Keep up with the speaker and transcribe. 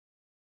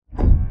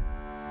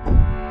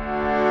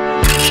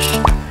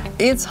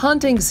It's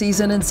hunting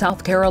season in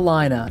South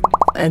Carolina.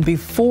 And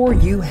before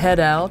you head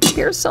out,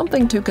 here's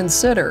something to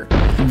consider.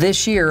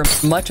 This year,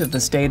 much of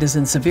the state is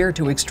in severe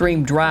to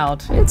extreme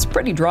drought. It's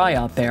pretty dry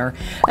out there.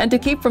 And to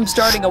keep from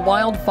starting a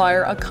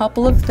wildfire, a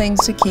couple of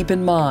things to keep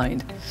in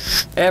mind.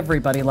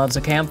 Everybody loves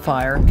a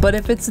campfire, but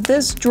if it's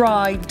this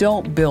dry,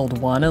 don't build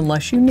one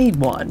unless you need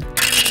one.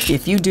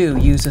 If you do,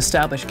 use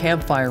established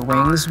campfire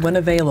rings when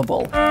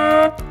available.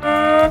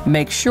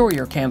 Make sure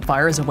your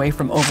campfire is away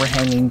from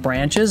overhanging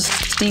branches,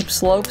 steep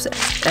slopes,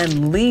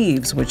 and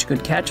leaves which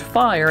could catch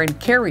fire and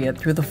carry it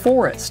through the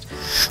forest.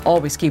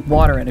 Always keep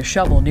water and a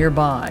shovel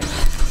nearby.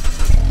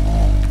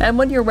 And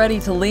when you're ready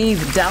to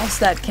leave, douse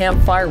that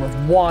campfire with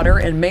water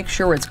and make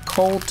sure it's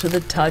cold to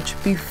the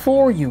touch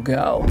before you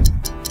go,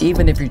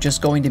 even if you're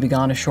just going to be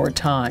gone a short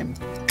time.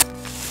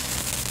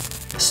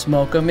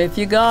 Smoke them if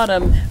you got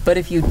them, but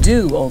if you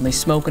do, only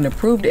smoke in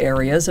approved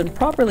areas and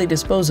properly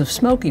dispose of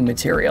smoking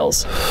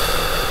materials.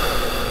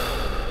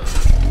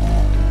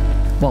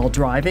 While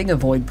driving,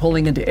 avoid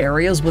pulling into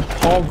areas with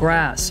tall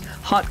grass.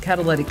 Hot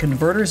catalytic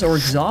converters or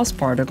exhaust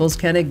particles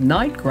can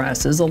ignite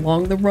grasses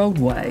along the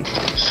roadway.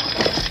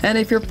 And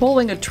if you're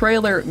pulling a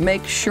trailer,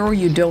 make sure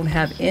you don't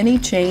have any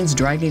chains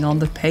dragging on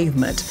the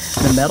pavement.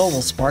 The metal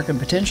will spark and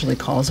potentially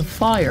cause a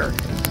fire.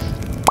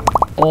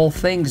 All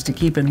things to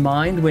keep in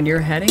mind when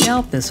you're heading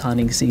out this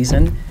hunting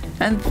season.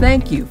 And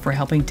thank you for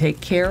helping take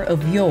care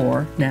of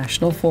your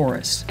national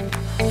forest.